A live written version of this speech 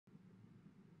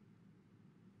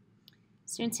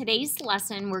So in today's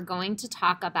lesson, we're going to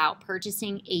talk about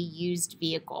purchasing a used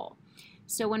vehicle.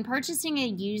 So when purchasing a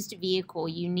used vehicle,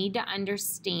 you need to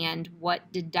understand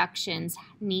what deductions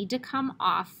need to come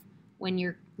off when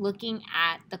you're looking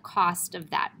at the cost of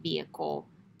that vehicle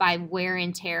by wear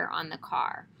and tear on the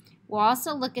car. We'll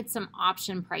also look at some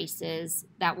option prices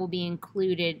that will be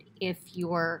included if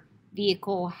your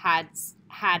vehicle had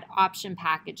option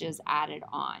packages added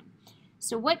on.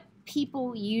 So what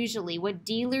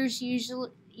dealers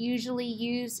usually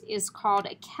use is called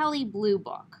a Kelley Blue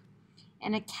Book.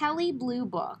 And a Kelley Blue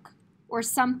Book, or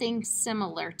something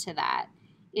similar to that,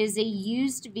 is a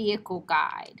used vehicle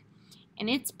guide. And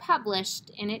it's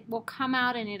published, and it will come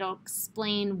out and it'll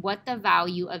explain what the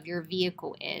value of your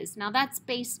vehicle is. Now that's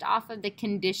based off of the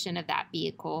condition of that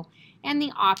vehicle and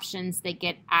the options that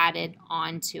get added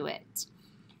onto it.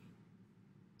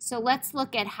 So let's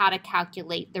look at how to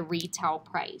calculate the retail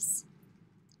price.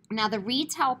 Now the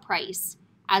retail price,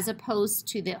 as opposed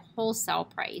to the wholesale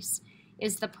price,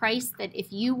 is the price that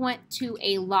if you went to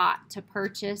a lot to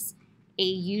purchase a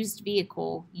used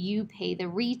vehicle, you pay the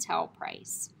retail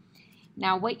price.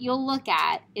 Now what you'll look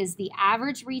at is the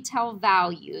average retail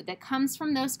value that comes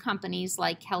from those companies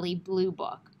like Kelley Blue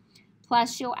Book.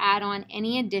 Plus you'll add on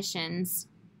any additions.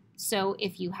 So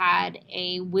if you had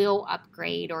a wheel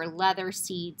upgrade or leather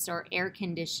seats or air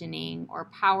conditioning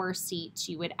or power seats,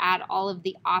 you would add all of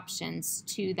the options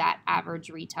to that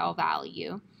average retail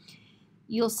value.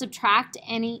 You'll subtract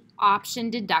any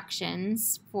option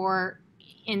deductions. For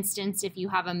instance, if you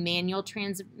have a manual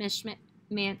transmission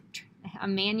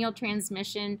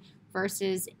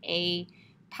versus a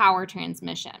power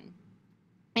transmission.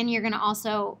 And you're going to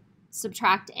also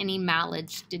subtract any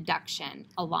mileage deduction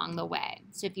along the way.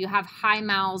 So if you have high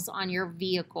miles on your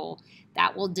vehicle,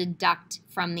 that will deduct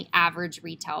from the average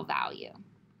retail value.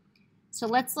 So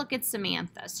let's look at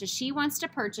Samantha. So she wants to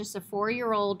purchase a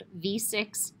 4-year-old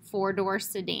V6 4-door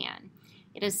sedan.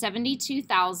 It has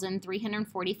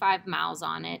 72,345 miles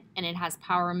on it, and it has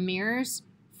power mirrors,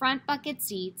 front bucket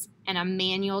seats, and a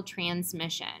manual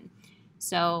transmission.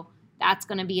 So that's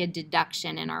going to be a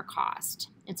deduction in our cost.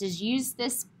 It says use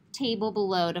this table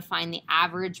below to find the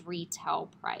average retail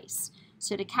price.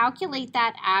 So to calculate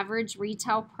that average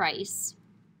retail price,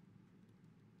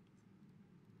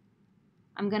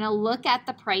 I'm going to look at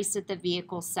the price that the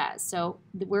vehicle says. So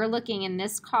we're looking in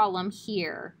this column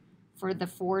here for the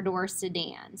 4-door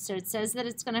sedan. So it says that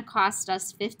it's going to cost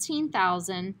us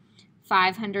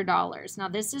 $15,500. Now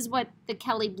this is what the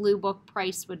Kelley Blue Book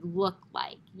price would look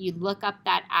like. You look up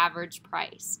that average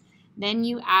price. Then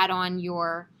you add on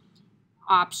your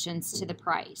options to the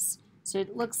price. So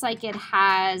it looks like it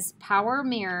has power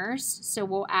mirrors, so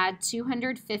we'll add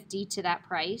 $250 to that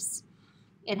price.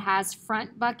 It has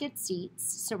front bucket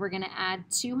seats, so we're going to add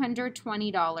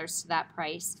 $220 to that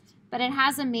price, but it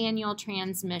has a manual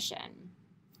transmission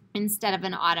instead of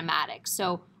an automatic.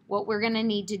 So what we're going to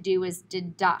need to do is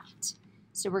deduct.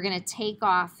 So we're going to take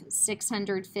off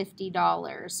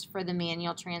 $650 for the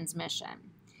manual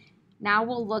transmission. Now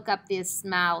we'll look up this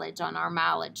mileage on our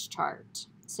mileage chart.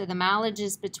 So the mileage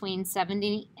is between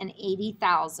 70 and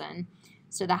 80,000.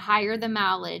 So the higher the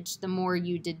mileage, the more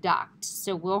you deduct.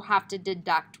 So we'll have to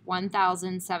deduct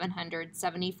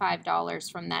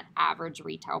 $1,775 from that average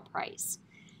retail price.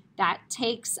 That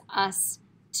takes us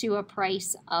to a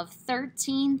price of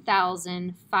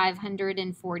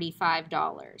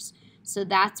 $13,545. So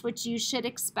that's what you should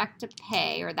expect to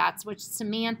pay, or that's what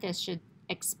Samantha should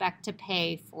expect to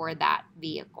pay for that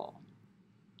vehicle.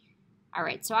 All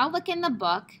right, so I'll look in the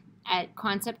book at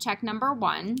concept check number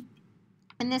 1,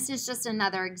 and this is just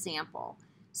another example.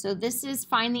 So this is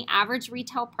find the average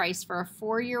retail price for a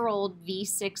 4-year-old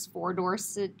V6 4-door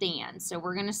sedan. So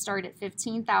we're going to start at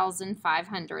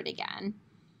 $15,500 again,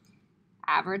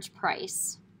 average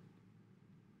price.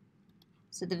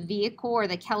 So the vehicle, or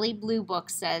the Kelley Blue Book,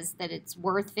 says that it's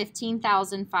worth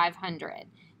 $15,500.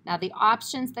 Now the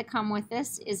options that come with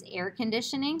this is air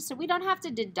conditioning, so we don't have to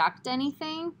deduct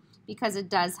anything because it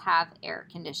does have air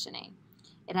conditioning.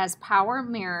 It has power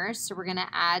mirrors, so we're going to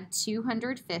add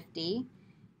 $250.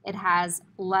 It has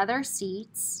leather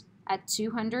seats at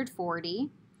 $240.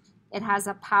 It has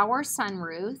a power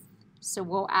sunroof, so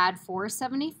we'll add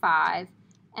 $475,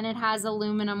 and it has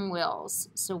aluminum wheels,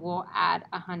 so we'll add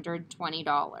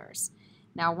 $120.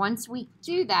 Now, once we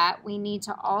do that, we need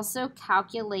to also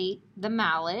calculate the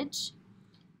mileage,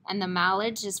 and the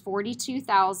mileage is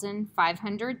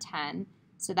 42,510,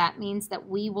 so that means that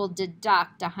we will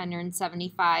deduct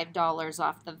 $175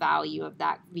 off the value of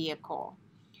that vehicle.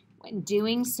 When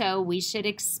doing so, we should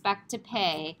expect to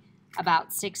pay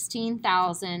about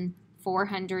 $16,500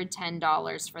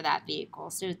 $410 for that vehicle.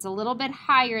 So it's a little bit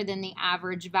higher than the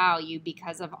average value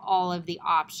because of all of the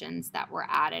options that were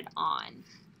added on.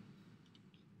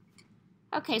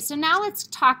 Okay, so now let's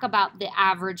talk about the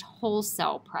average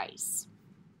wholesale price.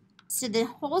 So the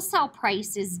wholesale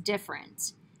price is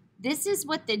different. This is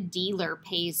what the dealer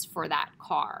pays for that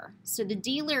car. So the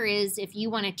dealer is, if you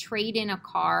want to trade in a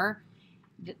car,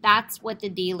 that's what the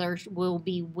dealer will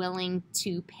be willing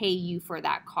to pay you for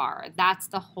that car. That's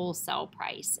the wholesale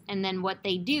price. And then what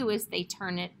they do is they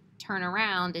turn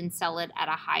around and sell it at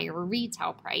a higher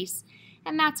retail price,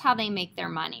 and that's how they make their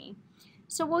money.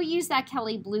 So we'll use that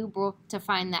Kelley Blue Book to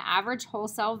find the average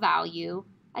wholesale value.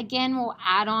 Again, we'll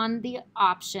add on the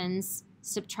options,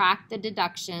 subtract the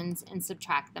deductions, and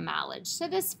subtract the mileage. So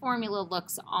this formula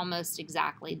looks almost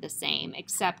exactly the same,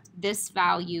 except this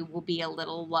value will be a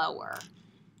little lower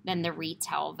than the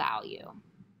retail value.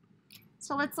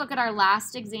 So let's look at our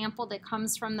last example that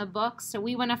comes from the book. So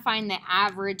we want to find the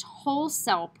average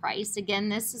wholesale price. Again,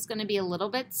 this is going to be a little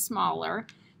bit smaller.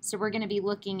 So we're going to be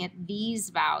looking at these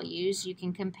values. You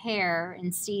can compare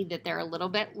and see that they're a little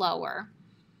bit lower.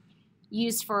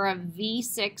 Used for a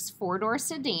V6 four-door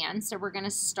sedan. So we're going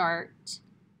to start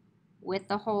with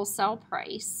the wholesale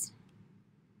price.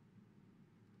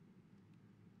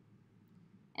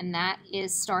 And that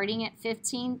is starting at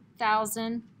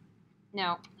 $15,000.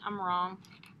 No, I'm wrong.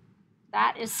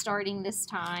 That is starting this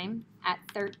time at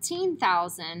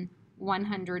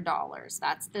 $13,100.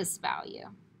 That's this value.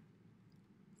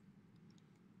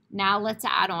 Now let's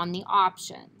add on the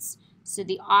options. So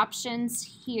the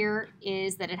options here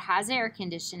is that it has air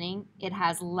conditioning, it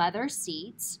has leather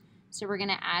seats, so we're going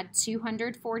to add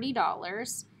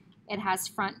 $240. It has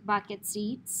front bucket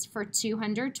seats for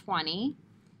 $220.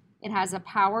 It has a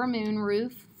power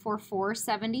moonroof for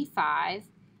 $475,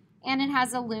 and it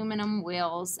has aluminum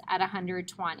wheels at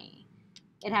 $120.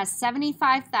 It has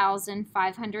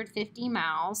 75,550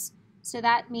 miles. So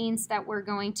that means that we're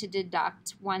going to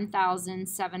deduct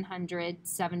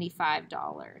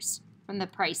 $1,775 from the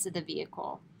price of the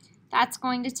vehicle. That's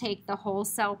going to take the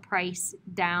wholesale price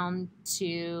down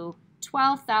to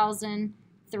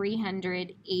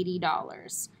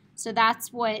 $12,380. So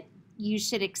that's what you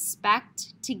should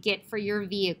expect to get for your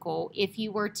vehicle if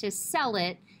you were to sell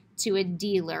it to a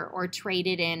dealer or trade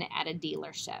it in at a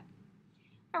dealership.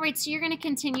 All right, so you're going to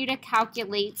continue to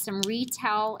calculate some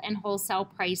retail and wholesale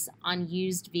price on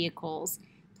used vehicles.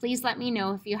 Please let me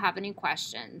know if you have any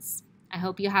questions. I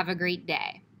hope you have a great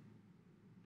day.